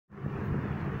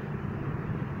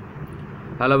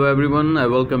Hello everyone, I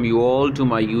welcome you all to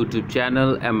my YouTube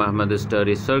channel M. Ahmed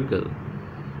Study Circle.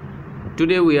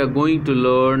 Today we are going to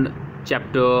learn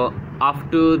chapter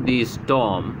After the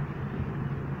Storm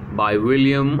by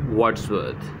William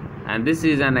Wordsworth, and this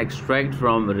is an extract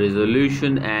from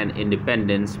Resolution and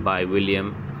Independence by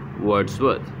William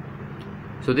Wordsworth.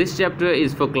 So this chapter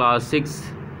is for class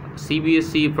 6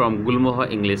 CBSE from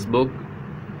Gulmohar English book.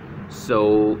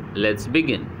 So let's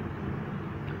begin.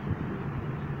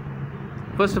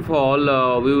 First of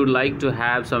all, we would like to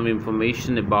have some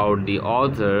information about the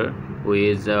author, who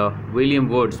is William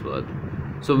Wordsworth.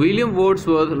 So William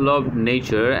Wordsworth loved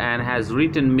nature and has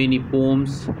written many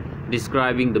poems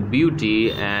describing the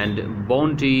beauty and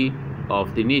bounty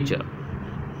of the nature.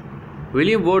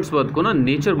 William Wordsworth को ना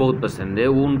nature बहुत पसंद है,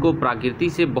 वो उनको प्रकृति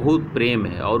से बहुत प्रेम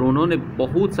है और उन्होंने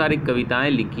बहुत सारी कविताएं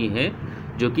लिखी हैं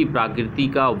जो कि प्रकृति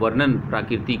का वर्णन,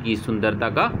 प्रकृति की सुंदरता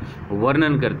का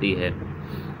वर्णन करती है.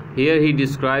 Here he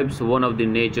describes one of the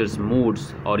nature's moods,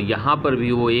 और यहाँ पर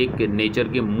भी वो एक नेचर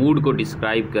के मूड को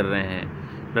डिस्क्राइब कर रहे हैं,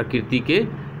 प्रकृति के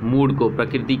मूड को,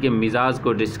 प्रकृति के मिजाज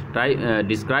को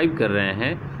डिस्क्राइब कर रहे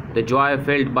हैं. The joy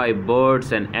felt by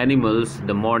birds and animals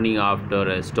the morning after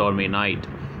a stormy night,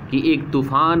 कि एक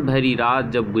तूफ़ान भरी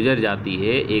रात जब गुजर जाती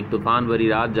है, एक तूफ़ान भरी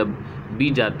रात जब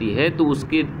बीत जाती है तो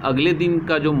उसके अगले दिन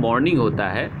का जो मॉर्निंग होता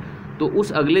है, तो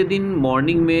उस अगले दिन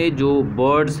मॉर्निंग में जो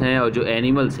बर्ड्स हैं और जो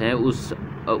एनिमल्स हैं उस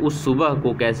सुबह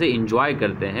को कैसे इंजॉय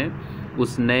करते हैं,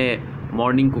 उस नए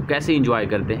मॉर्निंग को कैसे इंजॉय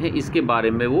करते हैं, इसके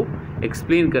बारे में वो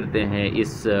एक्सप्लेन करते हैं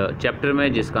इस चैप्टर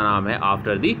में, जिसका नाम है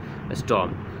after the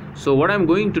storm. So what I'm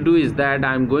going to do is that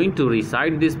I'm going to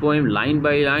recite this poem line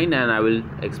by line and I will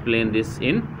explain this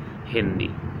in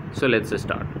Hindi. So let's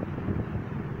start.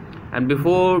 And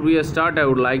before we start, I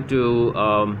would like to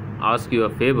ask you a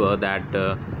favor that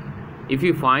if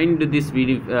you find this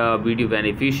video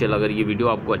beneficial, अगर ये video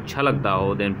आपको अच्छा लगता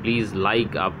हो then please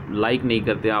like. आप like नहीं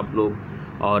करते आप लोग,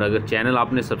 और अगर चैनल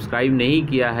आपने सब्सक्राइब नहीं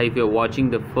किया है, if you are watching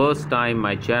the first time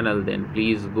my channel, then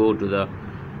please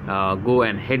go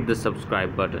and hit the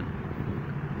subscribe button.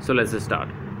 So let's start.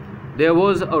 There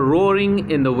was a roaring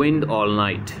in the wind all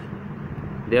night.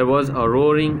 There was a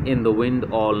roaring in the wind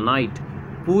all night.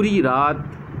 पूरी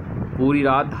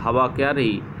रात हवा क्या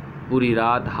रही, पूरी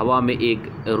रात हवा में एक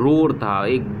रोर था,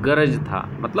 एक गरज था,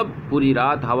 मतलब पूरी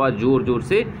रात हवा ज़ोर ज़ोर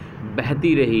से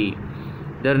बहती रही.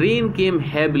 The rain came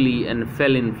heavily and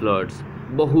fell in floods.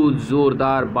 बहुत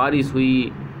ज़ोरदार बारिश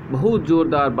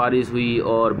हुई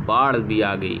और बाढ़ भी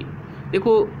आ गई.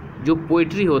 देखो, जो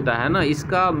पोइट्री होता है ना,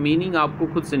 इसका मीनिंग आपको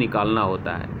खुद से निकालना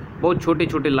होता है. बहुत छोटे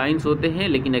छोटे लाइंस होते हैं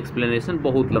लेकिन एक्सप्लेनेशन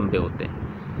बहुत लंबे होते हैं.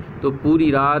 तो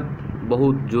पूरी रात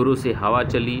बहुत ज़ोरों से हवा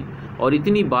चली और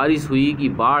इतनी बारिश हुई कि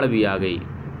बाढ़ भी आ गई.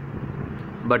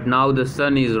 But now the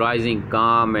sun is rising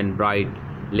काम एंड ब्राइट.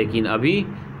 लेकिन अभी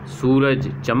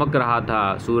सूरज चमक रहा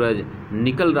था, सूरज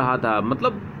निकल रहा था,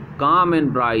 मतलब काम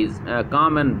एंड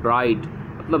ब्राइट,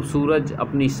 मतलब सूरज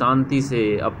अपनी शांति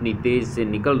से, अपनी तेज से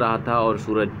निकल रहा था और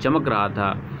सूरज चमक रहा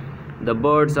था. The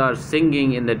birds are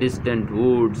singing in the distant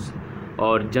woods.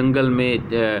 और जंगल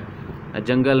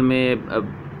में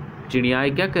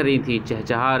चिड़ियाएँ क्या कर रही थी,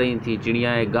 चहचहा रही थी,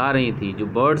 चिड़ियाएँ गा रही थी. जो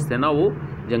बर्ड्स थे ना वो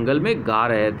जंगल में गा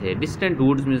रहे थे. डिस्टेंट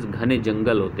वुड्स मीन्स घने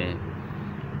जंगल होते हैं.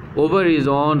 Over is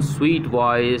on sweet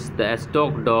voice the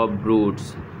stock dog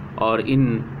breeds. और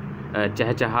इन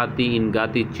चहचहाती, इन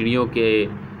गाती चिड़ियों के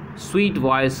स्वीट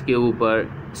वॉइस के ऊपर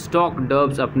स्टॉक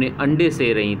डब्स अपने अंडे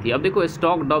से रही थी. अब देखो,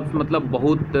 स्टॉक डब्स मतलब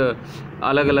बहुत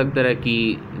अलग अलग तरह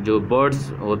की जो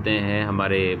बर्ड्स होते हैं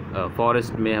हमारे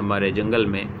फॉरेस्ट में, हमारे जंगल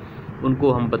में,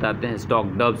 उनको हम बताते हैं स्टॉक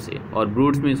डब से. और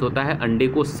ब्रूड्स मीन्स होता है अंडे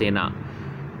को सेना.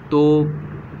 तो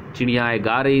चिड़ियाएँ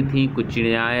गा रही थी,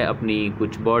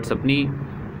 कुछ बर्ड्स अपनी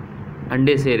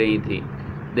अंडे से रही थी.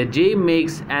 The J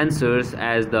makes answers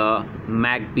as the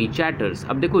मैगपी chatters.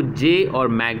 अब देखो, जे और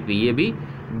मैगपी ये भी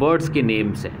बर्ड्स के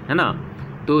नेम्स हैं, है ना.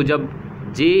 तो जब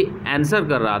जे आंसर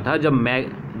कर रहा था, जब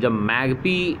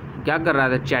मैगपी क्या कर रहा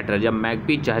था, चैटर, जब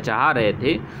मैगपी चहचहा रहे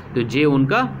थे तो जे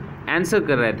उनका आंसर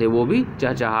कर रहे थे, वो भी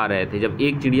चहचहा रहे थे. जब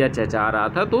एक चिड़िया चहचहा रहा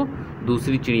था तो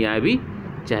दूसरी चिड़ियाँ भी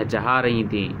चहचहा रही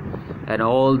थी. And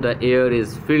all the air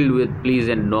is filled with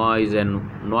pleasant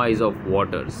noise of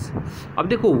waters. अब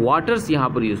देखो, वाटर्स यहाँ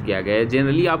पर यूज़ किया गया है.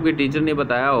 जनरली आपके टीचर ने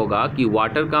बताया होगा कि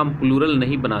वाटर का हम प्लूरल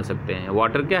नहीं बना सकते हैं.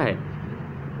 वाटर क्या है,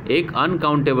 एक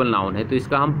अनकाउंटेबल नाउन है, तो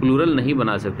इसका हम प्लूरल नहीं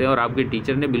बना सकते, और आपके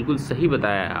टीचर ने बिल्कुल सही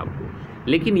बताया है आपको.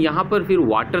 लेकिन यहाँ पर फिर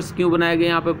वाटर्स क्यों बनाया गया,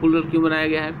 यहाँ पर प्लूरल क्यों बनाया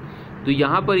गया है? तो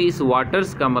यहाँ पर इस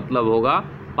वाटर्स का मतलब होगा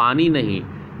पानी नहीं,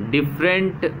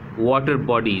 डिफरेंट वाटर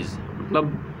बॉडीज़,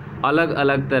 मतलब अलग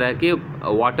अलग तरह के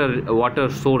water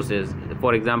sources.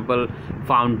 For example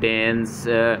fountains,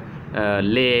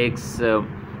 lakes,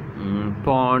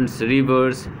 Pond's,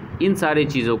 reverse, इन सारे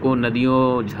चीज़ों को,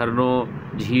 नदियों,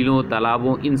 झरनों, झीलों,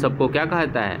 तालाबों, इन सबको क्या कहा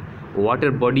जाता है? वाटर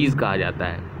बॉडीज़ कहा जाता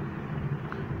है।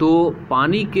 तो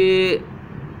पानी के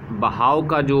बहाव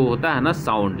का जो होता है ना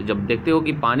साउंड, जब देखते हो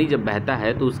कि पानी जब बहता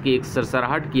है तो उसकी एक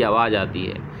सरसराहट की आवाज़ आती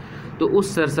है, तो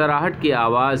उस सरसराहट की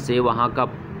आवाज़ से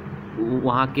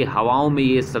वहाँ के हवाओं में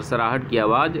ये सरसराहट की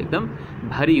आवाज़ एकदम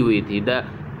भरी हुई थी।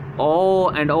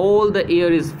 All the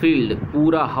air is filled,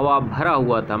 पूरा हवा भरा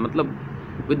हुआ था, मतलब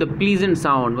विद द प्लीजेंट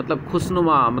साउंड, मतलब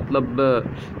खुशनुमा, मतलब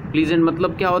प्लीजेंट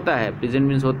मतलब क्या होता है? प्लीजेंट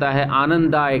मीन्स होता है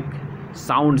आनंददायक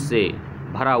साउंड से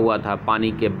भरा हुआ था,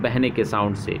 पानी के बहने के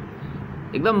साउंड से।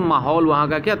 एकदम माहौल वहाँ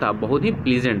का क्या था? बहुत ही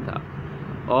प्लीजेंट था।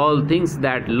 All things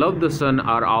that love the sun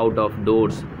are out of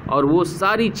doors, और वो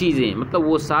सारी चीज़ें, मतलब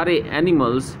वो सारे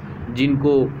एनिमल्स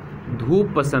जिनको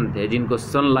धूप पसंद थे, जिनको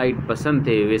सनलाइट पसंद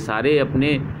थे, वे सारे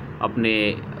अपने अपने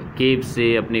केव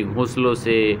से, अपने घोंसलों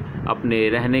से, अपने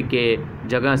रहने के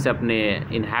जगह से, अपने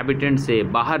इनहैबिटेंट से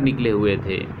बाहर निकले हुए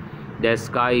थे। The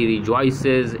sky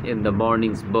रिजॉइसेस in the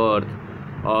mornings birth,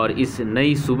 और इस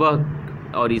नई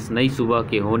सुबह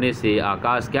के होने से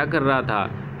आकाश क्या कर रहा था?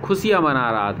 खुशियाँ मना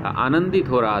रहा था, आनंदित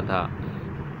हो रहा था।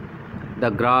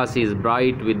 The grass is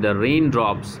bright with the rain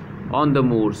drops on the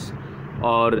Moore's,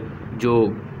 और जो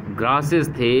ग्रासेस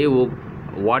थे वो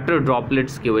वाटर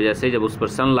ड्रॉपलेट्स की वजह से जब उस पर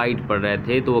सनलाइट पड़ रहे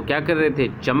थे तो वो क्या कर रहे थे?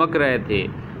 चमक रहे थे,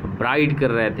 ब्राइट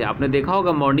कर रहे थे। आपने देखा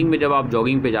होगा मॉर्निंग में जब आप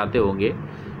जॉगिंग पे जाते होंगे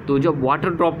तो जब वाटर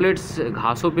ड्रॉपलेट्स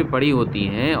घासों पे पड़ी होती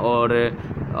हैं और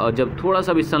जब थोड़ा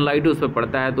सा भी सनलाइट उस पर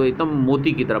पड़ता है तो एकदम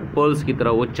मोती की तरह, पर्ल्स की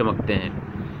तरह वो चमकते हैं।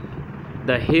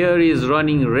 The here is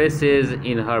running races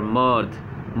in her मर्थ,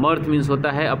 मर्थ means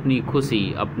होता है अपनी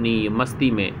खुशी, अपनी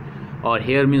मस्ती में, और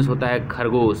हेयर मीन्स होता है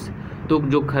खरगोश। तो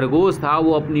जो खरगोश था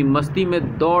वो अपनी मस्ती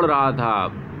में दौड़ रहा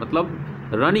था,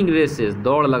 मतलब रनिंग रेसेस,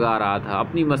 दौड़ लगा रहा था,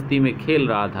 अपनी मस्ती में खेल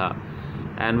रहा था।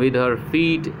 And with her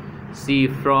feet C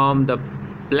from the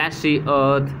प्लैशी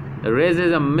earth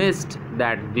raises a mist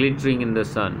that glittering in the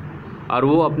सन, और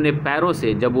वो अपने पैरों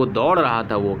से, जब वो दौड़ रहा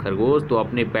था वो खरगोश, तो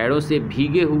अपने पैरों से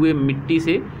भीगे हुए मिट्टी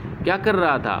से क्या कर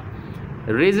रहा था?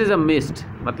 रेजेज अ मिस्ट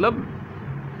मतलब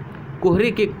कोहरे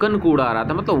के कण को उड़ा रहा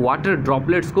था, मतलब वाटर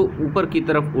ड्रॉपलेट्स को ऊपर की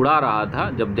तरफ उड़ा रहा था।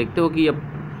 जब देखते हो कि अब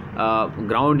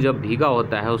ग्राउंड जब भीगा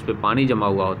होता है, उस पर पानी जमा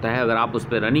हुआ होता है, अगर आप उस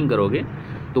पर रनिंग करोगे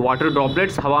तो वाटर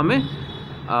ड्रॉपलेट्स हवा में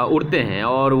उड़ते हैं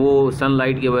और वो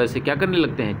सनलाइट की वजह से क्या करने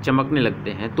लगते हैं? चमकने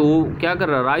लगते हैं। तो क्या कर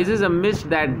रहा? Rises a mist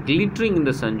that glittering in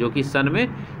the सन, जो कि सन में,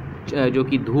 जो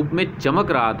कि धूप में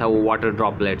चमक रहा था वो water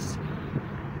droplets.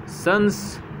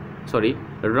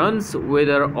 Runs with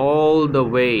her all the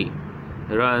way,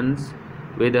 runs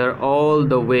with her all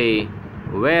the way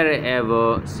wherever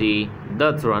she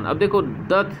doth run। अब देखो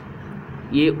doth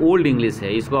ये ओल्ड इंग्लिश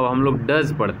है, इसको अब हम लोग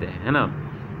does पढ़ते हैं, है ना।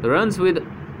 runs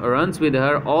with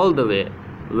her all the way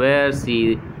where she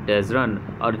does run,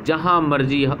 और जहाँ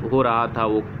मर्जी हो रहा था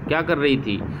वो क्या कर रही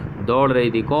थी? दौड़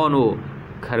रही थी। कौन? वो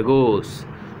खरगोश।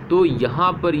 तो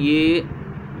यहाँ पर ये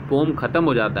पोम ख़त्म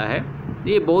हो जाता है।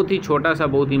 ये बहुत ही छोटा सा,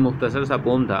 बहुत ही मुख्तसर सा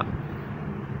पोम था,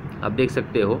 आप देख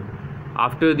सकते हो।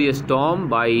 After the storm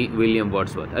by William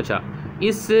Wordsworth. अच्छा,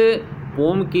 इस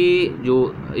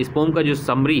पोम का जो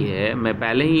समरी है मैं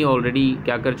पहले ही ऑलरेडी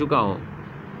क्या कर चुका हूँ,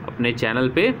 अपने चैनल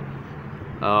पे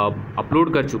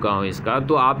अपलोड कर चुका हूँ इसका,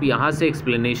 तो आप यहाँ से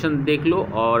एक्सप्लेनेशन देख लो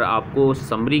और आपको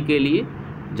समरी के लिए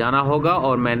जाना होगा।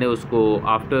 और मैंने उसको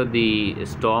after the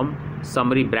storm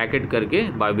summary bracket करके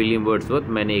बाय विलियम वर्ड्सवर्थ,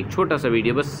 मैंने एक छोटा सा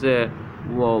वीडियो, बस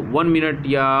 1 मिनट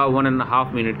या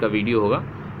 1.5 मिनट का वीडियो होगा,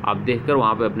 आप देखकर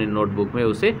वहाँ पे अपने नोटबुक में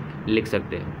उसे लिख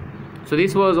सकते हैं। So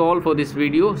this was all for this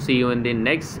video. C you in the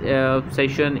next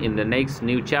session, in the next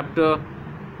new chapter.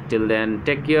 Till then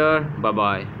take care, bye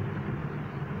bye.